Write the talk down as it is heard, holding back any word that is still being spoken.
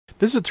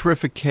This is a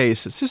terrific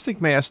case. A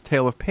cystic mass,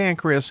 tail of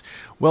pancreas,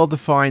 well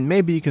defined.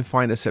 Maybe you can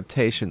find a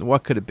septation.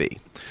 What could it be?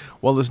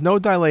 Well, there's no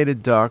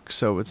dilated duct,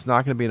 so it's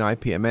not going to be an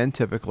IPMN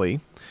typically.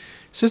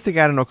 Cystic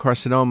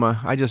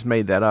adenocarcinoma, I just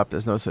made that up.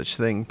 There's no such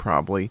thing,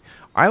 probably.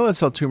 Islet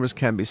cell tumors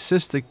can be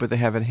cystic, but they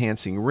have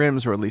enhancing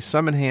rims, or at least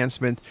some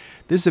enhancement.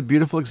 This is a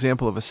beautiful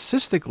example of a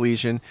cystic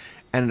lesion,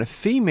 and in a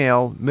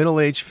female,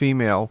 middle-aged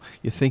female,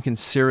 you're thinking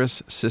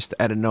serous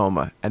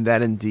cystadenoma, and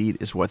that indeed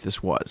is what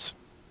this was.